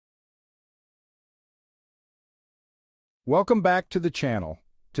Welcome back to the channel.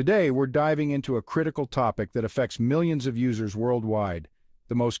 Today we're diving into a critical topic that affects millions of users worldwide,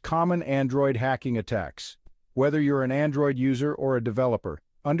 the most common Android hacking attacks. Whether you're an Android user or a developer,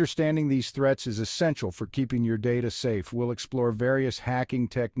 understanding these threats is essential for keeping your data safe. We'll explore various hacking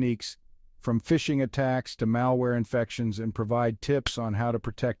techniques, from phishing attacks to malware infections, and provide tips on how to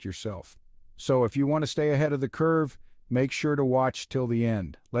protect yourself. So if you want to stay ahead of the curve, make sure to watch till the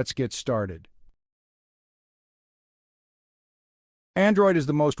end. Let's get started. Android is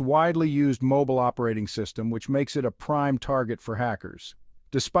the most widely used mobile operating system, which makes it a prime target for hackers.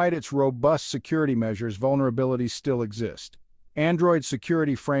 Despite its robust security measures, vulnerabilities still exist. Android's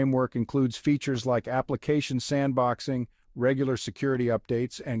security framework includes features like application sandboxing, regular security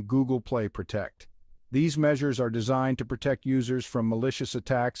updates, and Google Play Protect. These measures are designed to protect users from malicious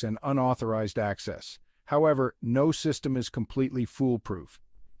attacks and unauthorized access. However, no system is completely foolproof.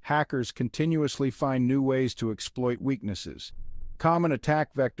 Hackers continuously find new ways to exploit weaknesses. Common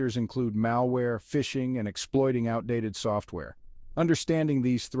attack vectors include malware, phishing, and exploiting outdated software. Understanding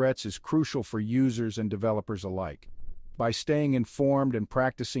these threats is crucial for users and developers alike. By staying informed and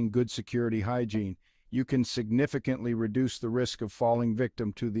practicing good security hygiene, you can significantly reduce the risk of falling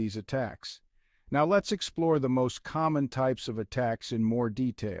victim to these attacks. Now let's explore the most common types of attacks in more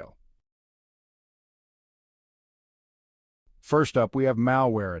detail. First up, we have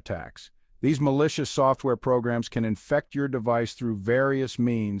malware attacks. These malicious software programs can infect your device through various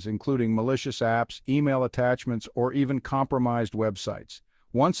means, including malicious apps, email attachments, or even compromised websites.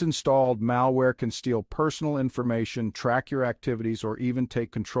 Once installed, malware can steal personal information, track your activities, or even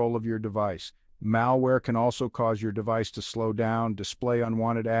take control of your device. Malware can also cause your device to slow down, display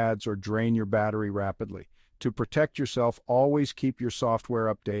unwanted ads, or drain your battery rapidly. To protect yourself, always keep your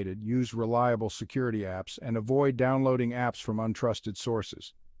software updated, use reliable security apps, and avoid downloading apps from untrusted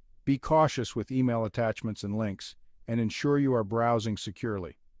sources. Be cautious with email attachments and links, and ensure you are browsing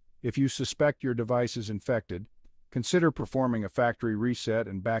securely. If you suspect your device is infected, consider performing a factory reset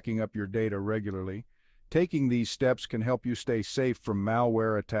and backing up your data regularly. Taking these steps can help you stay safe from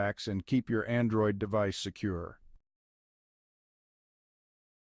malware attacks and keep your Android device secure.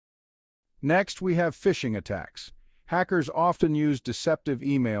 Next, we have phishing attacks. Hackers often use deceptive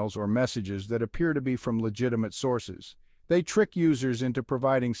emails or messages that appear to be from legitimate sources. They trick users into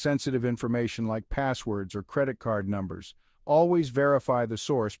providing sensitive information like passwords or credit card numbers. Always verify the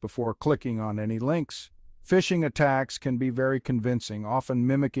source before clicking on any links. Phishing attacks can be very convincing, often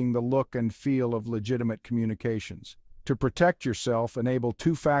mimicking the look and feel of legitimate communications. To protect yourself, enable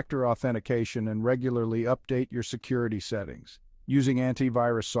two-factor authentication and regularly update your security settings. Using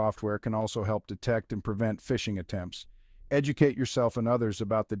antivirus software can also help detect and prevent phishing attempts. Educate yourself and others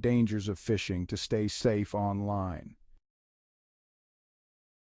about the dangers of phishing to stay safe online.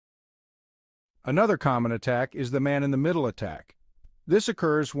 Another common attack is the man-in-the-middle attack. This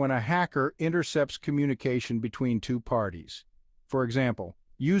occurs when a hacker intercepts communication between two parties. For example,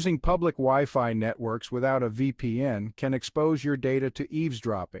 using public Wi-Fi networks without a VPN can expose your data to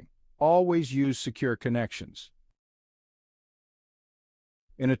eavesdropping. Always use secure connections.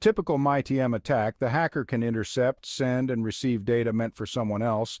 In a typical MitM attack, the hacker can intercept, send, and receive data meant for someone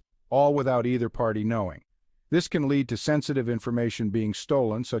else, all without either party knowing. This can lead to sensitive information being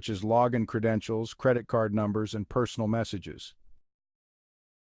stolen, such as login credentials, credit card numbers, and personal messages.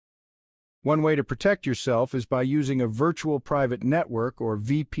 One way to protect yourself is by using a virtual private network, or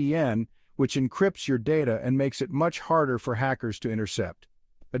VPN, which encrypts your data and makes it much harder for hackers to intercept.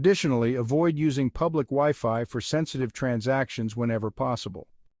 Additionally, avoid using public Wi-Fi for sensitive transactions whenever possible.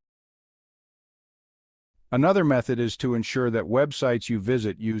 Another method is to ensure that websites you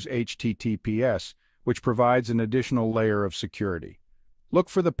visit use HTTPS, which provides an additional layer of security. Look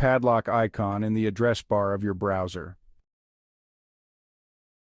for the padlock icon in the address bar of your browser.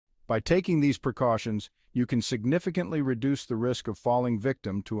 By taking these precautions, you can significantly reduce the risk of falling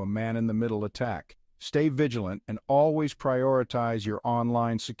victim to a man-in-the-middle attack. Stay vigilant and always prioritize your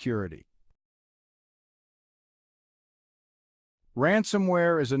online security.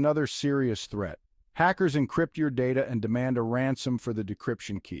 Ransomware is another serious threat. Hackers encrypt your data and demand a ransom for the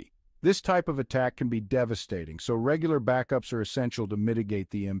decryption key. This type of attack can be devastating, so regular backups are essential to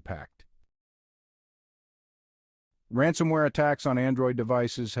mitigate the impact. Ransomware attacks on Android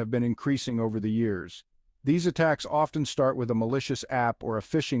devices have been increasing over the years. These attacks often start with a malicious app or a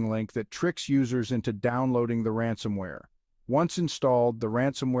phishing link that tricks users into downloading the ransomware. Once installed, the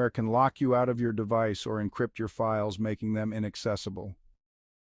ransomware can lock you out of your device or encrypt your files, making them inaccessible.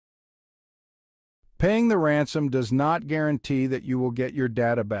 Paying the ransom does not guarantee that you will get your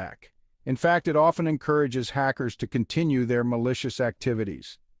data back. In fact, it often encourages hackers to continue their malicious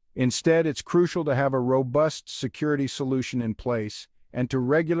activities. Instead, it's crucial to have a robust security solution in place and to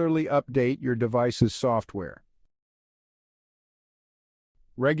regularly update your device's software.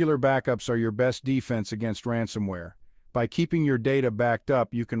 Regular backups are your best defense against ransomware. By keeping your data backed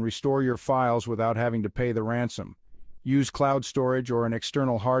up, you can restore your files without having to pay the ransom. Use cloud storage or an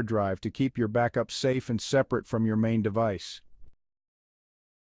external hard drive to keep your backup safe and separate from your main device.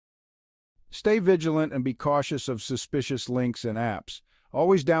 Stay vigilant and be cautious of suspicious links and apps.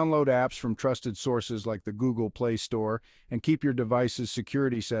 Always download apps from trusted sources like the Google Play Store and keep your device's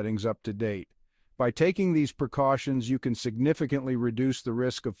security settings up to date. By taking these precautions, you can significantly reduce the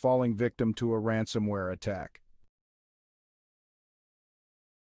risk of falling victim to a ransomware attack.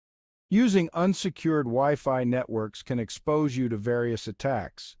 Using unsecured Wi-Fi networks can expose you to various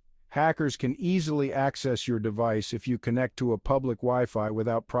attacks. Hackers can easily access your device if you connect to a public Wi-Fi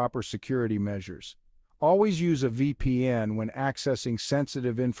without proper security measures. Always use a VPN when accessing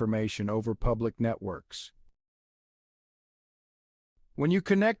sensitive information over public networks. When you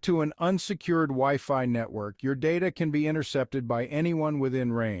connect to an unsecured Wi-Fi network, your data can be intercepted by anyone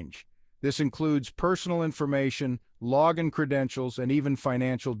within range. This includes personal information, login credentials, and even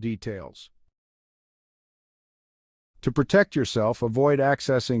financial details. To protect yourself, avoid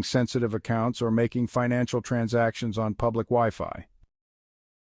accessing sensitive accounts or making financial transactions on public Wi-Fi.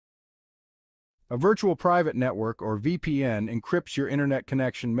 A virtual private network, or VPN, encrypts your internet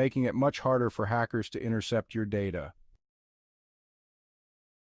connection, making it much harder for hackers to intercept your data.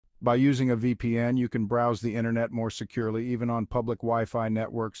 By using a VPN, you can browse the internet more securely, even on public Wi-Fi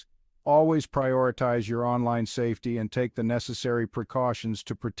networks. Always prioritize your online safety and take the necessary precautions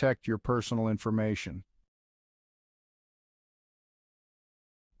to protect your personal information.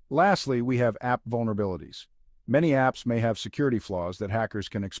 Lastly, we have app vulnerabilities. Many apps may have security flaws that hackers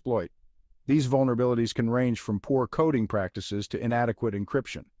can exploit. These vulnerabilities can range from poor coding practices to inadequate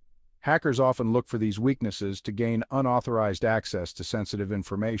encryption. Hackers often look for these weaknesses to gain unauthorized access to sensitive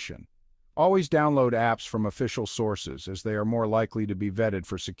information. Always download apps from official sources, as they are more likely to be vetted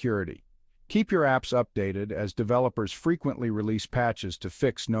for security. Keep your apps updated, as developers frequently release patches to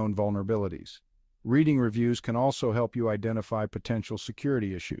fix known vulnerabilities. Reading reviews can also help you identify potential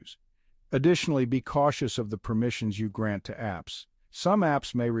security issues. Additionally, be cautious of the permissions you grant to apps. Some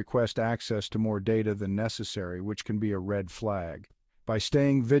apps may request access to more data than necessary, which can be a red flag. By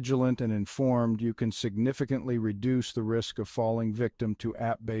staying vigilant and informed, you can significantly reduce the risk of falling victim to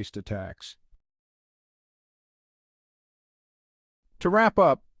app-based attacks. To wrap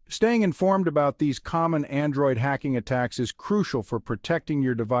up, staying informed about these common Android hacking attacks is crucial for protecting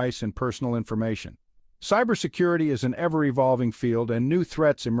your device and personal information. Cybersecurity is an ever-evolving field, and new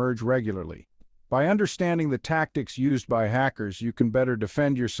threats emerge regularly. By understanding the tactics used by hackers, you can better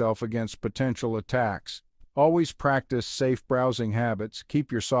defend yourself against potential attacks. Always practice safe browsing habits,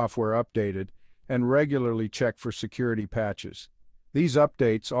 keep your software updated, and regularly check for security patches. These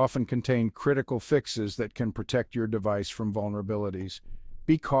updates often contain critical fixes that can protect your device from vulnerabilities.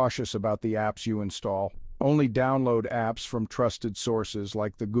 Be cautious about the apps you install. Only download apps from trusted sources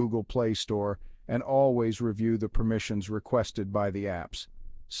like the Google Play Store, and always review the permissions requested by the apps.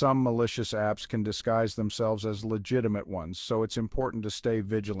 Some malicious apps can disguise themselves as legitimate ones, so it's important to stay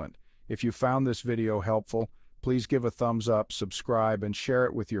vigilant. If you found this video helpful, please give a thumbs up, subscribe, and share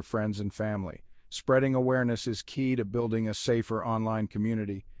it with your friends and family. Spreading awareness is key to building a safer online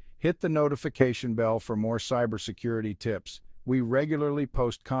community. Hit the notification bell for more cybersecurity tips. We regularly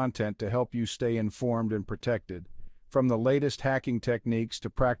post content to help you stay informed and protected. From the latest hacking techniques to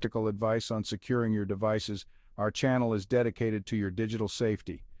practical advice on securing your devices, our channel is dedicated to your digital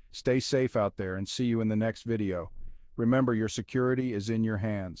safety. Stay safe out there, and see you in the next video. Remember, your security is in your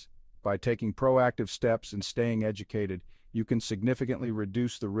hands. By taking proactive steps and staying educated, you can significantly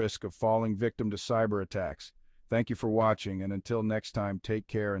reduce the risk of falling victim to cyber attacks. Thank you for watching, and until next time, take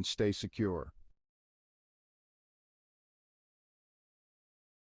care and stay secure.